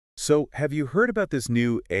So, have you heard about this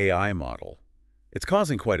new AI model? It's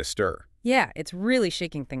causing quite a stir. Yeah, it's really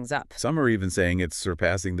shaking things up. Some are even saying it's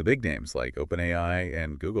surpassing the big names like OpenAI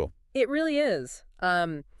and Google. It really is.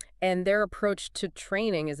 And their approach to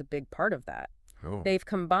training is a big part of that. Oh. They've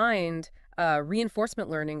combined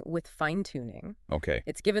reinforcement learning with fine-tuning. Okay,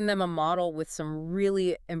 It's given them a model with some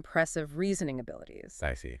really impressive reasoning abilities.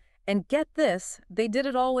 I see. And get this, they did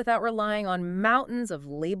it all without relying on mountains of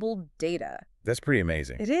labeled data. That's pretty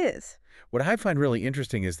amazing. It is. What I find really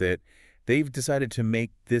interesting is that they've decided to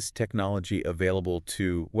make this technology available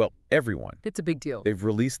to, well, everyone. It's a big deal. They've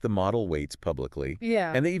released the model weights publicly,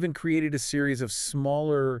 Yeah. and they even created a series of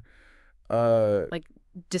smaller Like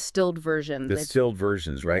distilled versions. distilled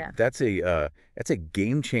versions, right? Yeah. That's a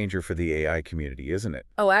game changer for the AI community, isn't it?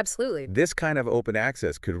 Oh, absolutely. This kind of open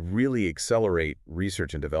access could really accelerate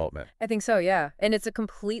research and development, I think so, yeah. And it's a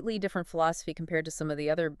completely different philosophy compared to some of the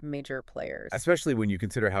other major players. especially when you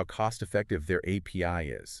consider how cost-effective their API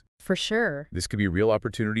is. For sure. This could be a real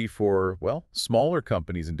opportunity for, well, smaller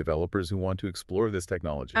companies and developers who want to explore this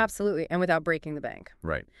technology. Absolutely. And without breaking the bank.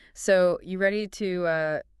 Right. So you ready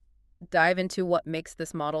to dive into what makes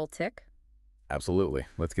this model tick? Absolutely.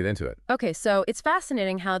 Let's get into it. Okay, so it's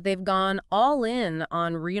fascinating how they've gone all in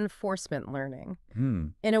on reinforcement learning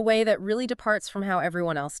in a way that really departs from how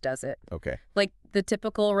everyone else does it. Okay. Like the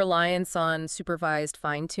typical reliance on supervised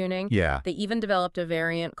fine-tuning. Yeah. They even developed a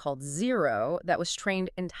variant called Zero that was trained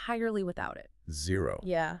entirely without it. Zero.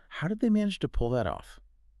 Yeah. How did they manage to pull that off?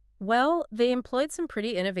 Well, they employed some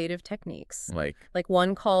pretty innovative techniques, Like, like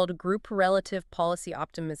one called Group Relative Policy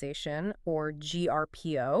Optimization, or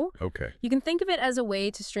GRPO. okay. You can think of it as a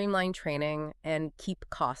way to streamline training and keep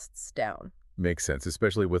costs down. Makes sense,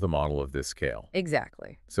 especially with a model of this scale.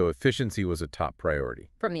 Exactly. So efficiency was a top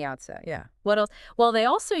priority. From the outset, yeah. What else? Well, they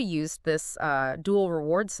also used this dual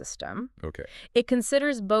reward system. Okay. It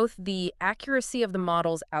considers both the accuracy of the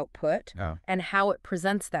model's output Oh. and how it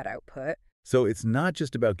presents that output. So it's not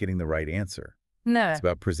just about getting the right answer. No. It's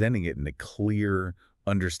about presenting it in a clear,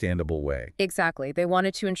 understandable way. Exactly. They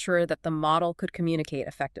wanted to ensure that the model could communicate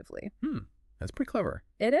effectively. That's pretty clever.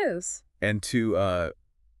 It is. And to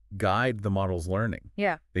guide the model's learning,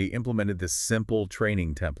 Yeah. they implemented this simple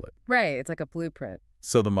training template Right. It's like a blueprint.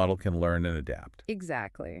 so the model can learn and adapt.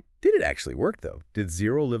 Exactly. Did it actually work, though? Did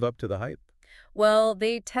Zero live up to the hype? Well,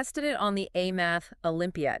 they tested it on the AMath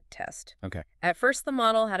Olympiad test. Okay. At first, the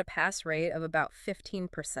model had a pass rate of about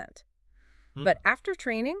 15%. But after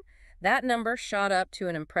training, that number shot up to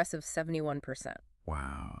an impressive 71%.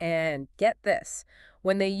 Wow. And get this,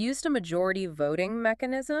 when they used a majority voting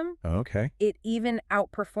mechanism, Okay. it even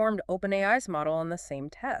outperformed OpenAI's model on the same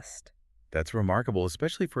test. That's remarkable,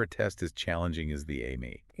 especially for a test as challenging as the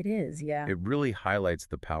AME. It is, yeah. It really highlights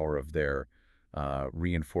the power of their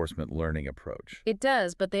reinforcement learning approach. It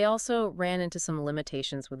does, but they also ran into some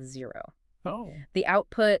limitations with Zero. Oh. The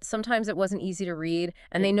output, sometimes it wasn't easy to read,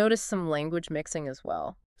 and they noticed some language mixing as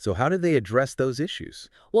well. So how did they address those issues?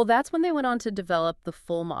 Well, that's when they went on to develop the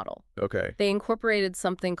full model. Okay. They incorporated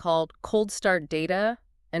something called Coldstart data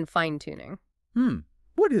and fine-tuning.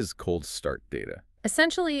 What is Coldstart data?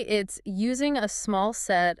 Essentially, it's using a small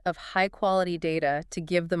set of high-quality data to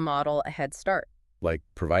give the model a head start. Like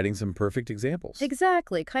providing some perfect examples.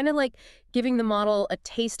 Exactly. Kind of like giving the model a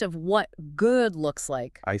taste of what good looks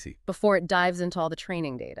like I see. before it dives into all the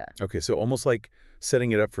training data. Okay, so almost like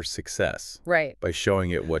setting it up for success Right. by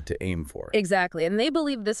showing it what to aim for. Exactly. And they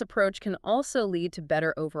believe this approach can also lead to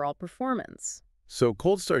better overall performance. So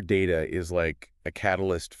Coldstart data is like a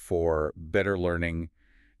catalyst for better learning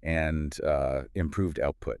and improved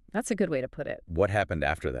output. That's a good way to put it. What happened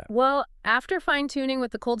after that? Well, after fine-tuning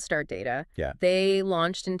with the Coldstart data, Yeah. they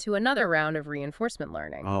launched into another round of reinforcement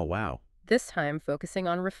learning, Oh, wow. this time focusing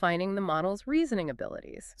on refining the model's reasoning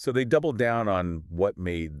abilities. So they doubled down on what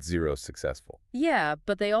made Zero successful, Yeah,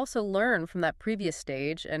 but they also learned from that previous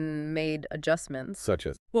stage and made adjustments. such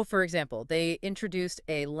as... Well, for example, they introduced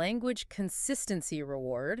a language consistency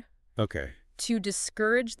reward Okay. to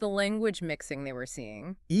discourage the language mixing they were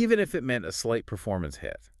seeing. Even if it meant a slight performance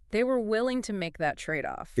hit. They were willing to make that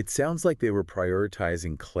trade-off. It sounds like they were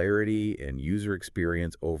prioritizing clarity and user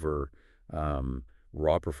experience over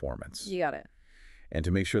raw performance. You got it. And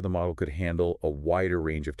to make sure the model could handle a wider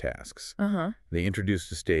range of tasks. Uh-huh. They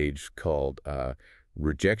introduced a stage called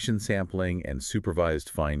rejection sampling and supervised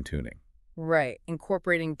fine-tuning. Right,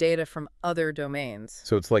 incorporating data from other domains.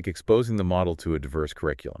 So it's like exposing the model to a diverse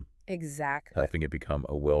curriculum, Exactly. helping it become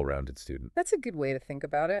a well-rounded student. That's a good way to think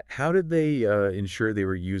about it. How did they ensure they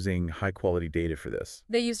were using high-quality data for this?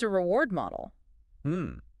 They used a reward model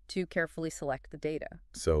to carefully select the data.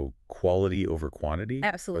 So quality over quantity? Or is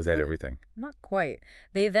that Absolutely. everything? Not quite.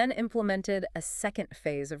 They then implemented a second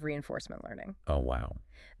phase of reinforcement learning. Oh, wow.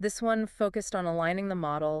 This one focused on aligning the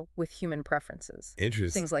model with human preferences,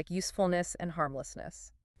 Interesting. things like usefulness and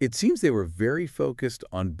harmlessness. It seems they were very focused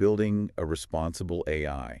on building a responsible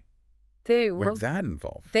AI. They Where's were that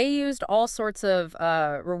involved? They used all sorts of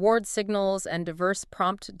reward signals and diverse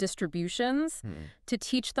prompt distributions to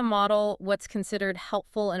teach the model what's considered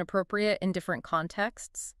helpful and appropriate in different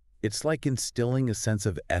contexts. It's like instilling a sense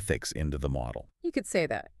of ethics into the model. You could say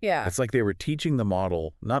that. Yeah. It's like they were teaching the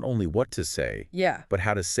model not only what to say, Yeah. but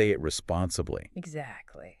how to say it responsibly.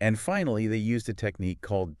 Exactly. And finally, they used a technique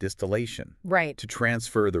called distillation Right. to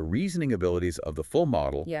transfer the reasoning abilities of the full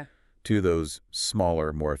model Yeah. to those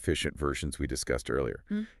smaller, more efficient versions we discussed earlier.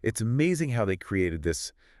 It's amazing how they created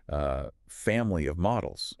this family of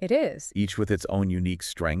models, It is. each with its own unique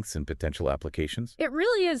strengths and potential applications. It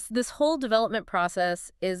really is. This whole development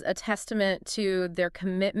process is a testament to their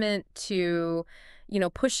commitment to,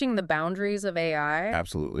 pushing the boundaries of AI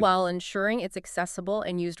Absolutely. while ensuring it's accessible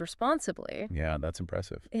and used responsibly. Yeah, that's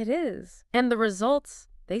impressive. It is. And the results,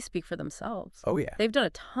 they speak for themselves. Oh, yeah. They've done a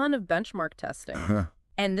ton of benchmark testing.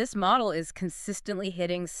 And this model is consistently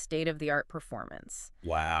hitting state-of-the-art performance,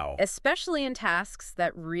 Wow. especially in tasks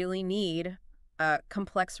that really need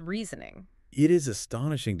complex reasoning. It is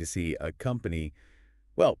astonishing to see a company,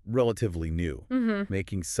 well, relatively new,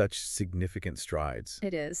 making such significant strides,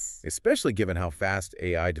 It is. especially given how fast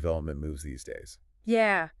AI development moves these days.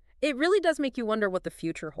 Yeah. It really does make you wonder what the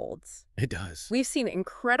future holds. It does. We've seen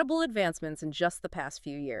incredible advancements in just the past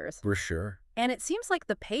few years, For sure. and it seems like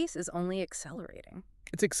the pace is only accelerating.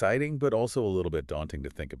 It's exciting, but also a little bit daunting to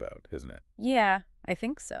think about, isn't it? Yeah, I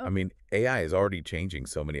think so. I mean, AI is already changing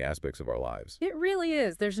so many aspects of our lives, It really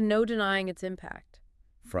is. There's no denying its impact.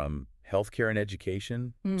 from healthcare and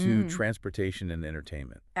education to transportation and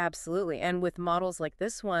entertainment. Absolutely. And with models like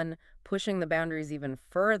this one pushing the boundaries even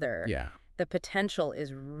further, Yeah. the potential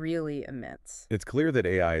is really immense. It's clear that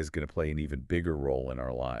AI is going to play an even bigger role in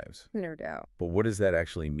our lives. No doubt. But what does that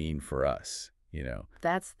actually mean for us?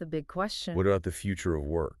 That's the big question. What about the future of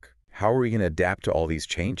work? How are we going to adapt to all these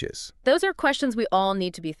changes? Those are questions we all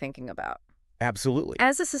need to be thinking about. Absolutely.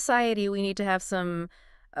 As a society, we need to have some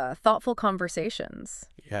thoughtful conversations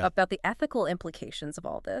Yeah. about the ethical implications of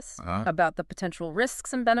all this, Uh-huh. about the potential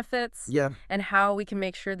risks and benefits, Yeah. and how we can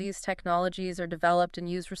make sure these technologies are developed and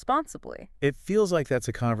used responsibly. It feels like that's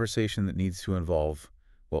a conversation that needs to involve,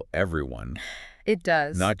 well, everyone, It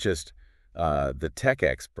does. not just the tech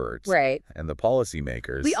experts Right. and the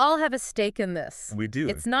policymakers. We all have a stake in this. We do.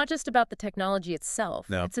 It's not just about the technology itself.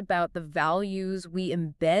 No. It's about the values we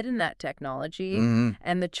embed in that technology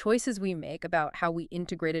and the choices we make about how we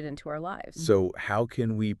integrate it into our lives. So how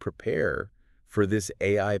can we prepare for this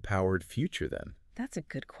AI-powered future then? That's a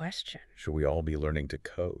good question. Should we all be learning to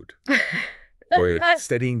code? Or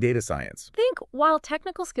studying data science? I think while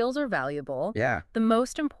technical skills are valuable, Yeah. the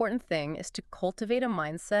most important thing is to cultivate a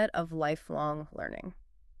mindset of lifelong learning.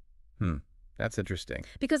 That's interesting.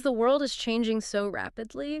 Because the world is changing so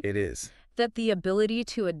rapidly It is. that the ability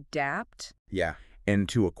to adapt Yeah. And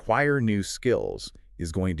to acquire new skills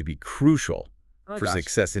is going to be crucial for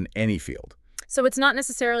success in any field. So it's not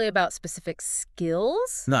necessarily about specific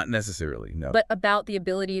skills, Not necessarily, no. but about the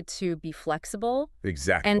ability to be flexible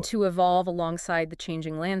Exactly. and to evolve alongside the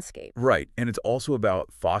changing landscape. Right. And it's also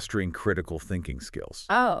about fostering critical thinking skills.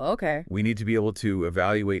 Oh, okay. We need to be able to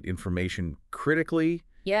evaluate information critically,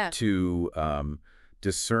 Yeah, to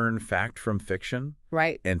discern fact from fiction,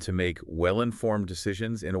 right. and to make well-informed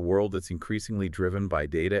decisions in a world that's increasingly driven by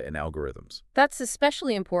data and algorithms. That's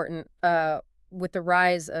especially important with the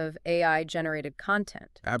rise of AI-generated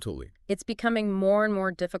content. Absolutely. It's becoming more and more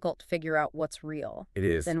difficult to figure out what's real It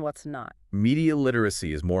is. than what's not. Media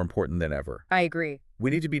literacy is more important than ever. I agree. We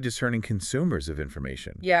need to be discerning consumers of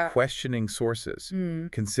information, Yeah. questioning sources,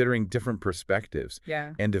 considering different perspectives,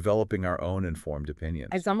 Yeah. and developing our own informed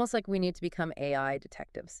opinions. It's almost like we need to become AI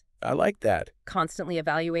detectives, I like that. constantly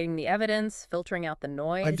evaluating the evidence, filtering out the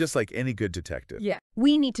noise. I'm just like any good detective. Yeah.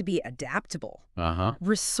 We need to be adaptable, Uh-huh.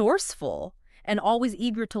 resourceful, and always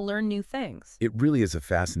eager to learn new things. It really is a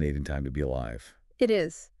fascinating time to be alive It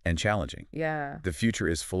is. and challenging. Yeah, The future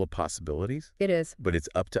is full of possibilities, it is. but it's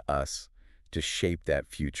up to us to shape that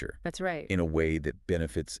future That's right. in a way that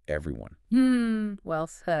benefits everyone. Well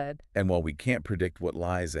said. And while we can't predict what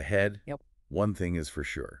lies ahead, Yep. one thing is for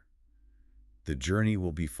sure. The journey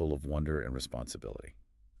will be full of wonder and responsibility.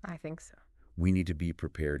 I think so. We need to be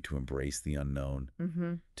prepared to embrace the unknown,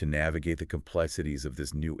 to navigate the complexities of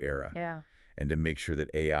this new era, Yeah. and to make sure that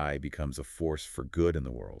AI becomes a force for good in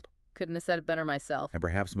the world. Couldn't have said it better myself. And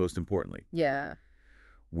perhaps most importantly, Yeah,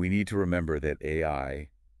 we need to remember that AI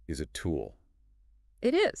is a tool.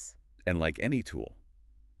 it is. And like any tool,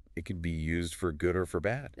 it can be used for good or for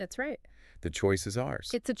bad. That's right. The choice is ours.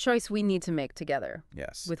 It's a choice we need to make together.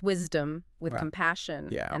 Yes. With wisdom, with Wow. compassion,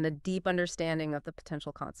 Yeah. and a deep understanding of the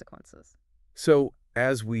potential consequences. So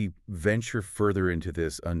as we venture further into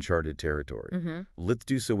this uncharted territory, let's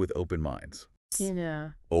do so with open minds,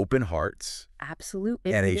 Yeah, open hearts,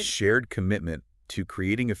 absolutely. and a shared commitment to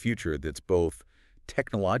creating a future that's both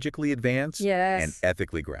technologically advanced and Yes.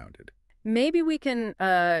 ethically grounded. Maybe we can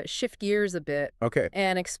shift gears a bit Okay.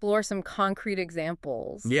 and explore some concrete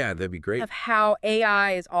examples Yeah, that'd be great. of how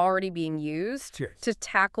AI is already being used Sure. to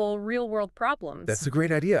tackle real-world problems. That's a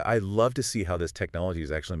great idea. I'd love to see how this technology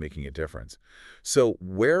is actually making a difference. So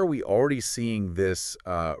where are we already seeing this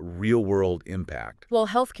real-world impact? Well,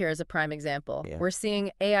 healthcare is a prime example. Yeah. We're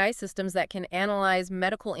seeing AI systems that can analyze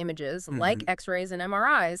medical images like X-rays and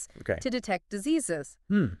MRIs Okay. to detect diseases,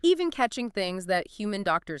 Hmm. even catching things that human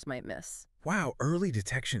doctors might miss. Wow, early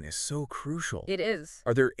detection is so crucial. It is.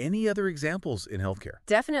 Are there any other examples in healthcare?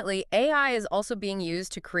 Definitely, AI is also being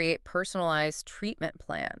used to create personalized treatment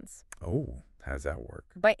plans. Oh, how does that work?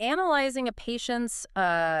 By analyzing a patient's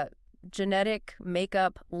genetic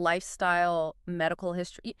makeup, lifestyle, medical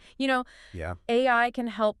history, Yeah. AI can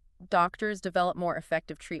help doctors develop more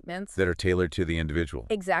effective treatments. That are tailored to the individual.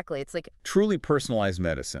 Exactly. It's like, Truly personalized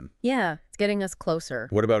medicine. yeah, it's getting us closer.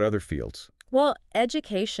 What about other fields? Well,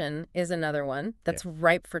 education is another one that's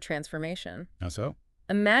ripe for transformation. How so?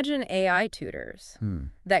 Imagine AI tutors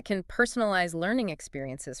that can personalize learning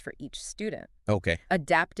experiences for each student, Okay.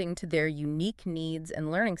 adapting to their unique needs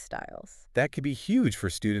and learning styles. That could be huge for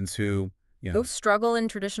students who, Who struggle in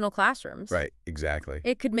traditional classrooms. Right, exactly.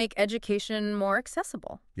 It could make education more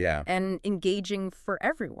accessible Yeah. and engaging for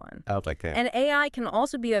everyone. I would like that. And AI can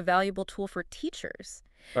also be a valuable tool for teachers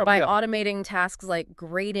by automating tasks like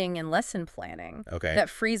grading and lesson planning. Okay. That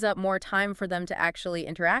frees up more time for them to actually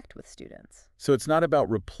interact with students. So it's not about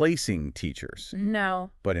replacing teachers, No,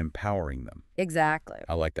 but empowering them. exactly.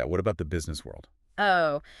 I like that. What about the business world?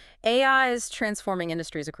 Oh, AI is transforming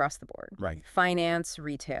industries across the board. Right. Finance,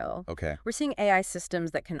 retail. Okay. We're seeing AI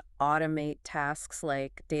systems that can automate tasks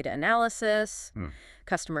like data analysis,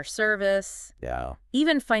 customer service, Yeah.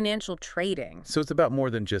 even financial trading. So it's about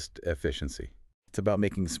more than just efficiency. It's about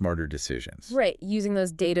making smarter decisions. Right, using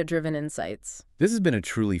those data-driven insights. This has been a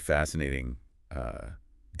truly fascinating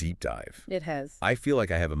deep dive. It has. I feel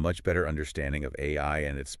like I have a much better understanding of AI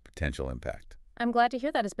and its potential impact. I'm glad to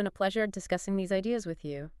hear that. It's been a pleasure discussing these ideas with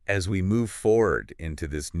you. As we move forward into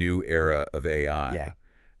this new era of AI,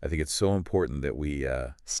 I think it's so important that we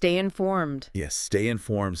Stay informed. stay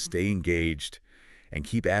informed, stay engaged, and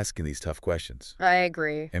keep asking these tough questions. I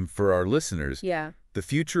agree. And for our listeners, Yeah, the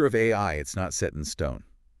future of AI, it's not set in stone.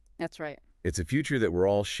 that's right. It's a future that we're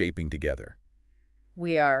all shaping together.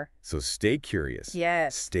 We are. So stay curious,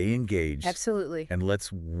 Yes. stay engaged, Absolutely. and let's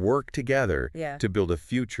work together Yeah. to build a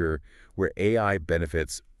future where AI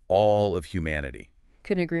benefits all of humanity.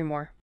 Couldn't agree more.